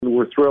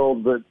we're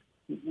thrilled that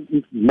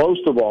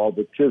most of all,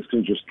 the kids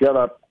can just get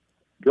up,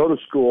 go to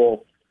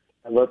school,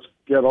 and let's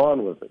get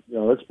on with it.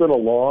 It's been a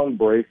long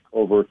break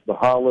over the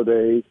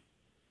holidays,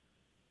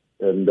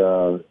 and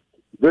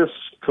this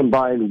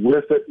combined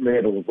with it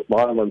made a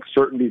lot of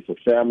uncertainty for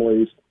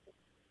families.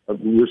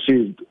 We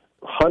received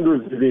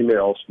hundreds of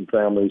emails from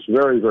families,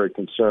 very, very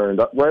concerned,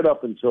 right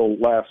up until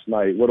last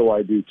night. What do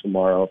I do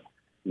tomorrow?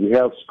 Do we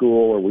have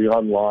school? Are we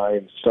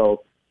online?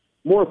 So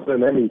more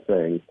than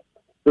anything,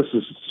 this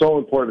is so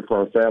important for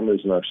our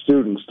families and our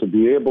students to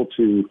be able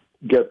to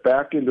get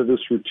back into this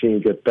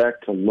routine, get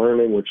back to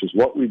learning, which is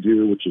what we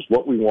do, which is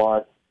what we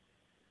want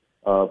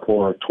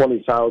for our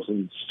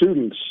 20,000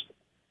 students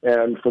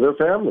and for their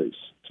families,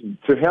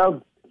 to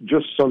have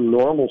just some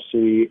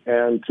normalcy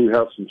and to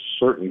have some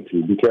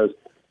certainty. Because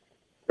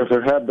if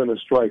there had been a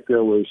strike,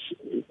 there was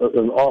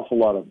an awful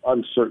lot of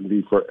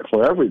uncertainty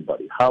for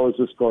everybody. How is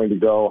this going to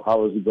go?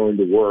 How is it going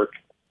to work?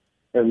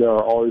 And there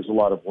are always a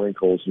lot of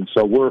wrinkles. And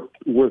so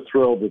we're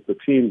thrilled that the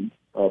team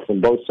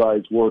from both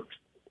sides worked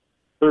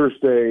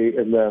Thursday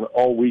and then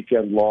all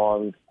weekend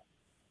long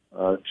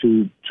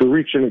to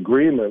reach an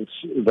agreement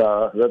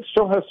that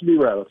still has to be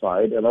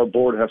ratified, and our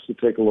board has to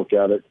take a look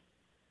at it.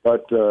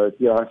 But,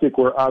 I think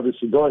we're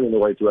obviously going in the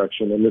right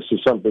direction, and this is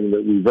something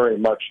that we very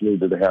much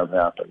needed to have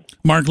happen.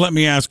 Mark, let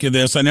me ask you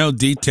this. I know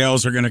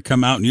details are going to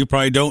come out, and you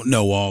probably don't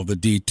know all the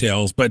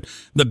details, but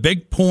the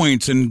big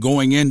points in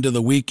going into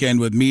the weekend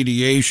with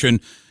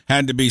mediation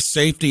had to be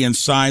safety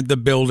inside the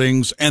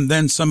buildings and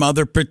then some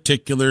other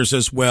particulars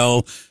as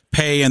well,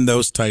 pay and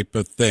those type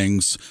of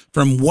things.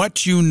 From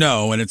what you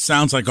know, and it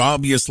sounds like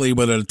obviously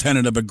with a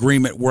tentative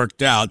agreement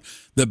worked out,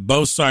 that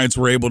both sides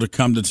were able to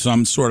come to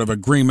some sort of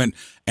agreement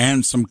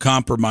and some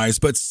compromise,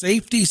 but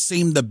safety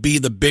seemed to be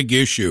the big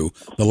issue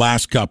the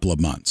last couple of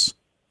months.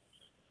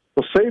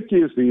 Well, safety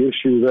is the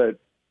issue that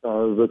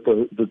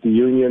the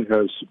union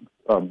has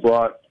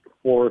brought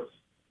forth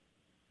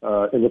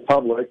in the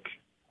public,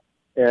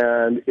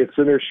 and it's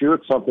an issue.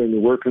 It's something that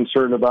we're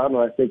concerned about, and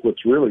I think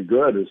what's really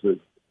good is that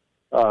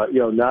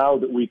now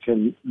that we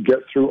can get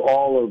through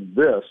all of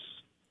this,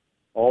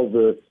 all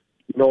the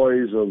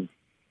noise of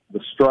the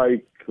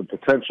strike, the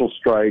potential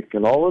strike,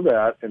 and all of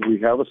that, and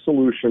we have a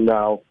solution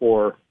now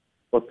for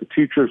what the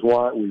teachers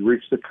want. We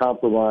reached a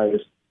compromise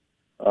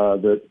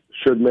that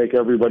should make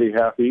everybody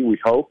happy, we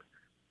hope.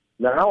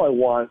 Now I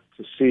want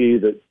to see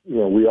that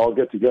we all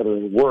get together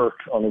and work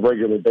on a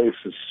regular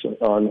basis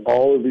on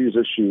all of these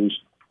issues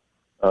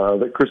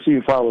that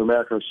Christine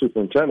Fowler-Mack, our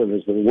superintendent,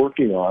 has been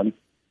working on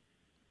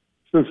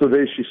since the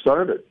day she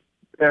started.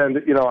 And,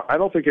 I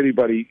don't think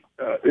anybody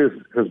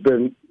has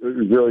been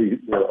really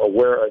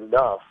aware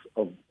enough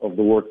of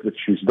the work that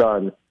she's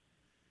done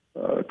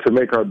to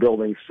make our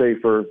buildings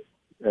safer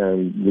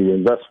and the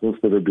investments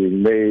that are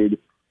being made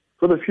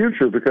for the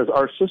future, because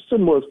our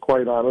system was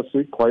quite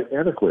honestly quite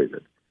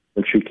antiquated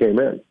when she came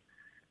in.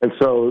 And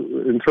so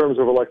in terms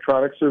of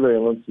electronic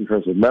surveillance, in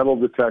terms of metal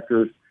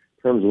detectors,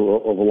 in terms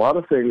of a lot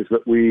of things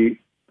that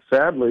we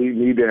sadly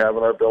need to have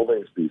in our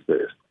buildings these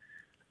days.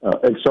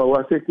 And so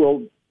I think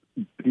we'll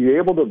be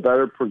able to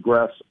better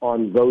progress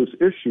on those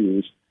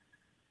issues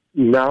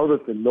now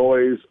that the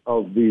noise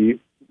of the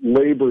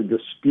labor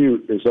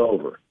dispute is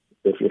over,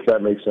 if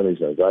that makes any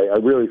sense. I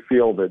really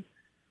feel that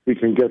we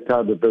can get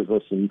down to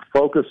business and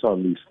focus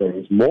on these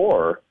things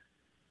more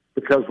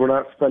because we're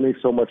not spending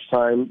so much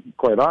time,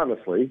 quite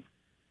honestly,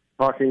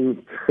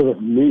 talking to the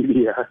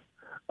media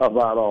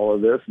about all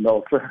of this,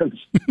 no offense.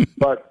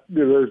 But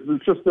there's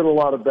just been a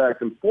lot of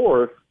back and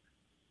forth.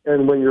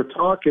 And when you're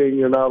talking,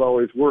 you're not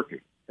always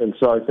working. And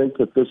so I think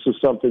that this is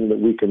something that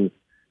we can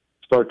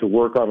start to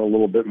work on a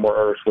little bit more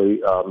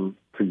earnestly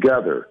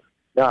together.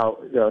 Now,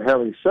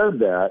 having said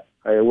that,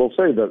 I will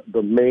say that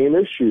the main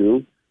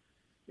issue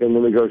in the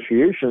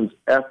negotiations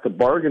at the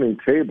bargaining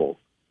table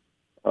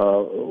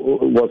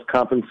was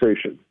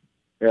compensation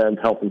and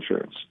health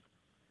insurance.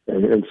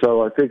 And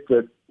so I think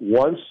that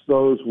once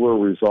those were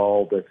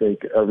resolved, I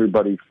think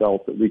everybody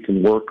felt that we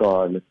can work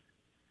on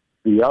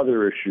the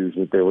other issues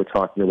that they were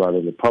talking about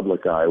in the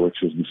public eye,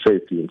 which is the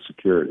safety and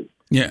security.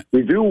 Yeah,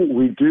 we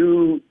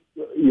do,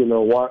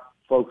 want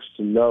folks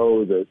to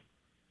know that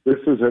this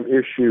is an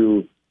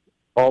issue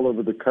all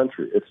over the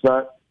country.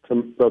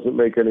 Doesn't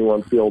make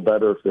anyone feel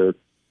better if they're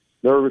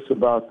nervous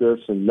about this,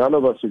 and none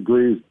of us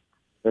agrees,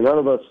 and none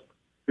of us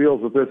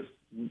feels that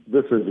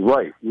this is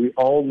right. We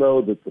all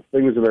know that the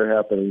things that are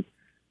happening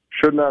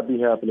should not be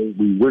happening.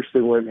 We wish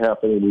they weren't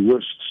happening. We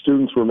wish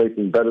students were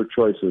making better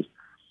choices.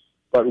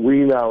 But we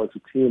now, as a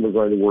team, are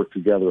going to work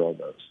together on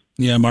those.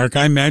 Yeah, Mark,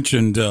 I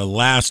mentioned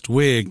last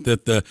week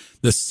that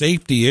the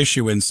safety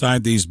issue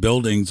inside these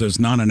buildings is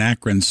not an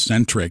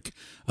Akron-centric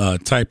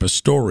type of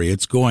story.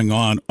 It's going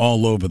on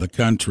all over the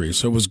country.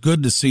 So it was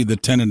good to see the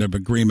tentative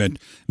agreement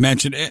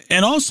mentioned.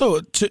 And also,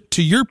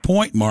 to your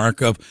point,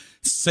 Mark, of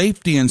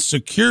safety and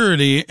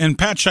security, and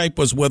Pat Shipe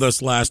was with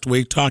us last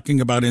week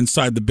talking about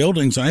inside the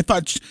buildings, and I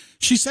thought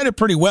she said it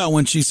pretty well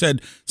when she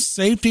said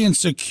safety and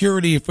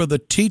security for the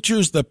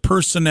teachers, the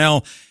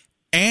personnel,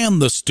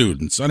 and the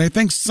students. And I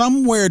think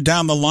somewhere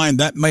down the line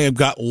that may have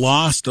got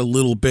lost a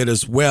little bit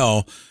as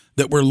well,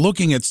 that we're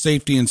looking at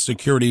safety and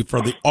security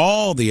for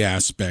all the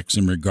aspects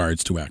in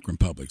regards to Akron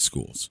Public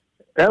Schools.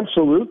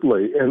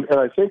 Absolutely. And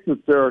I think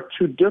that there are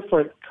two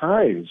different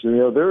kinds.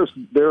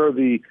 There are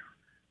the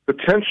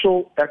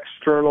potential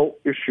external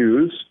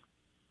issues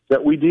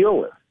that we deal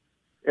with.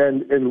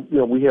 And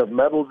we have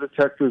metal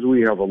detectors,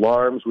 we have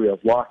alarms, we have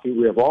locking,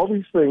 we have all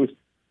these things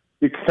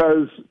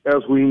because,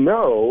 as we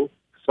know,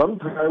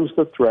 sometimes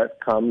the threat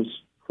comes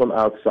from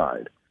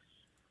outside.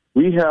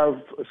 We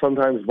have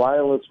sometimes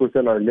violence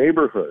within our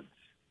neighborhoods,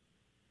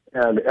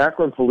 and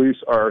Akron police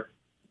are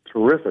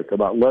terrific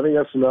about letting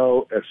us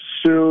know as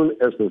soon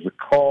as there's a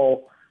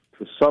call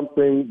to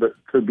something that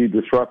could be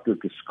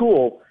disruptive to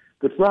school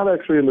that's not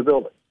actually in the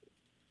building.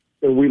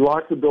 And we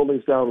lock the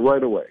buildings down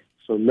right away.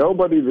 So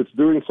nobody that's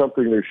doing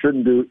something they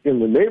shouldn't do in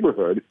the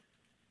neighborhood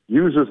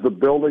uses the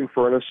building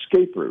for an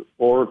escape route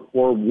or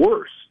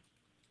worse.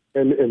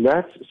 And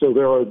that's, so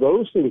there are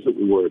those things that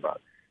we worry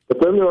about. But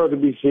then there are the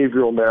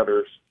behavioral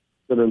matters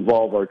that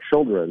involve our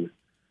children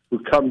who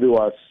come to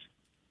us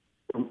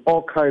from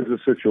all kinds of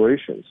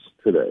situations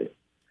today.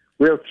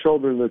 We have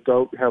children that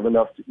don't have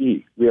enough to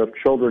eat. We have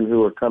children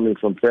who are coming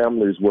from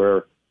families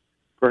where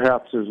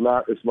perhaps there's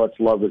not as much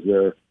love as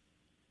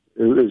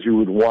you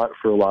would want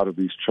for a lot of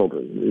these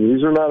children.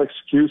 These are not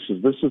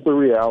excuses. This is the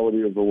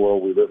reality of the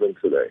world we live in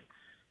today.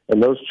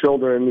 And those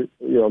children,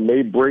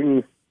 may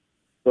bring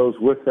those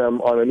with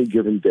them on any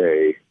given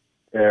day.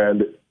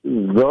 And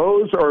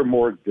those are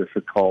more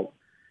difficult.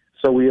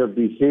 So we have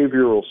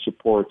behavioral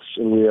supports,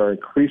 and we are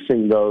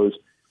increasing those,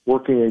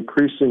 working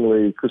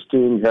increasingly.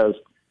 Christine has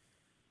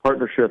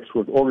partnerships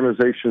with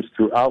organizations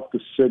throughout the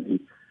city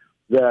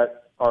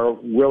that are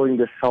willing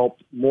to help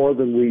more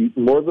than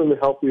the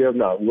help we have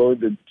now, willing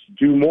to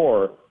do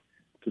more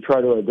to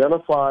try to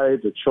identify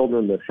the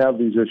children that have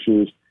these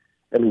issues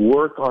and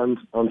work on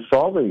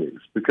solving these,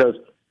 because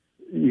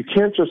you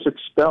can't just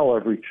expel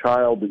every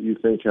child that you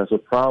think has a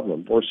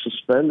problem or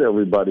suspend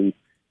everybody.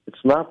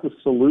 It's not the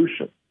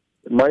solution.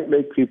 It might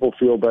make people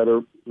feel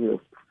better,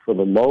 for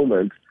the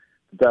moment,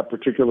 that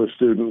particular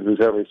student who's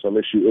having some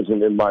issue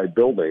isn't in my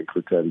building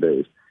for 10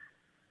 days.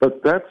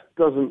 But that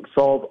doesn't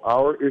solve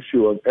our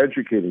issue of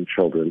educating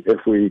children if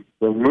we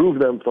remove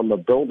them from the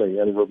building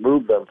and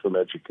remove them from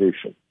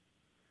education.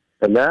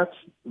 And that's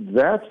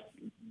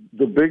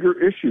the bigger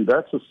issue.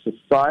 That's a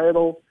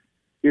societal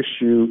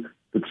issue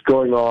that's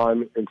going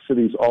on in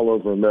cities all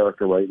over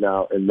America right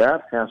now, and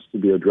that has to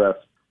be addressed.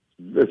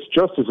 It's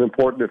just as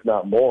important, if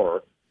not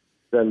more,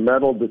 than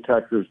metal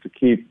detectors to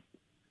keep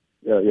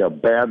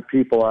bad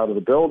people out of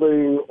the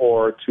building,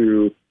 or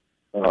to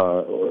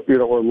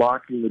or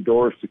locking the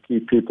doors to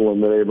keep people in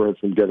the neighborhood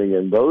from getting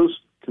in. Those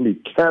can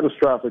be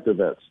catastrophic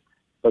events.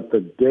 But the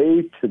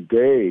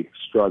day-to-day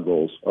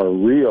struggles are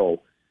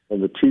real,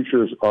 and the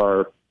teachers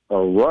are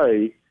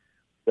right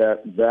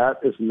that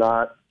is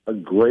not a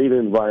great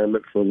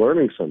environment for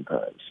learning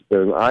sometimes.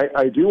 And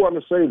I do want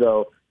to say,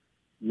 though,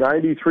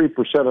 93%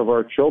 of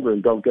our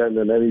children don't get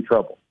in any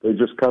trouble. They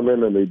just come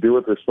in and they do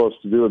what they're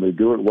supposed to do, and they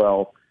do it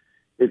well.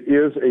 It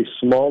is a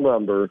small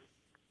number.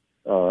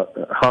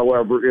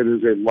 However, it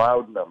is a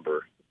loud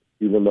number,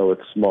 even though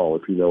it's small,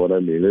 if you know what I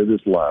mean. It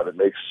is loud.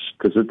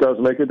 Because it does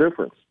make a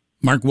difference.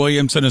 Mark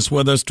Williamson is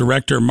with us,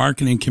 Director of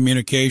Marketing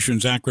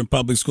Communications, Akron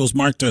Public Schools.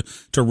 Mark, to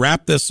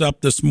wrap this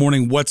up this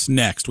morning, what's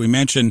next? We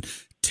mentioned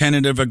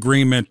tentative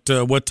agreement.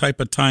 What type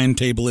of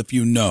timetable, if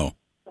you know?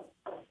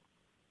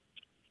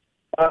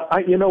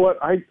 You know what?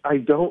 I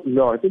don't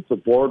know. I think the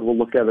board will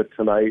look at it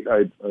tonight.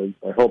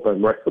 I hope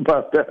I'm right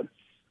about that.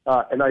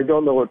 And I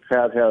don't know what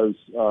Pat has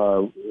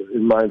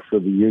in mind for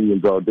the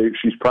union, though.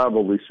 She's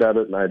probably said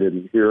it, and I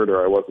didn't hear it,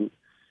 or I wasn't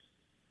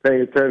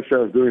paying attention. I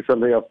was doing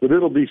something else. But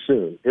it'll be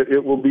soon.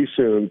 It will be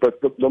soon.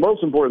 But the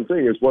most important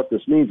thing is what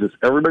this means is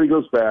everybody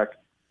goes back,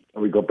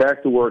 and we go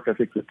back to work. I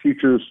think the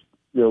teachers,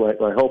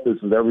 my hope is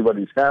that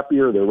everybody's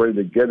happier. They're ready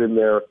to get in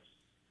there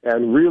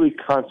and really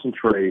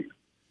concentrate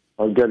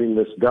on getting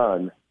this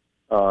done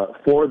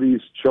for these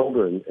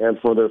children and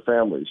for their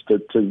families,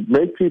 to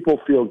make people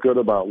feel good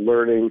about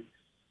learning,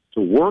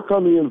 to work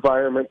on the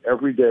environment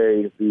every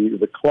day,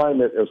 the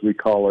climate, as we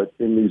call it,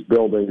 in these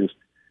buildings.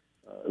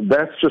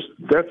 That's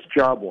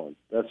job one.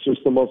 That's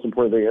just the most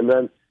important thing. And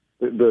then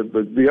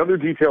the other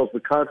details, the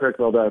contract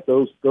and all that,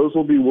 those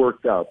will be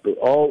worked out. But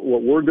all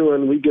what we're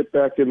doing, we get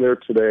back in there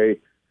today,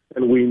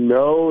 and we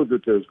know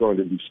that there's going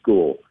to be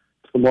school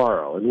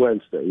tomorrow and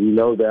Wednesday. We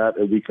know that,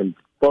 and we can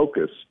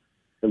focus,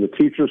 and the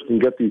teachers can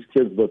get these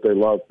kids that they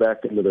love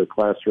back into their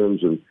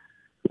classrooms and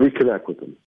reconnect with them.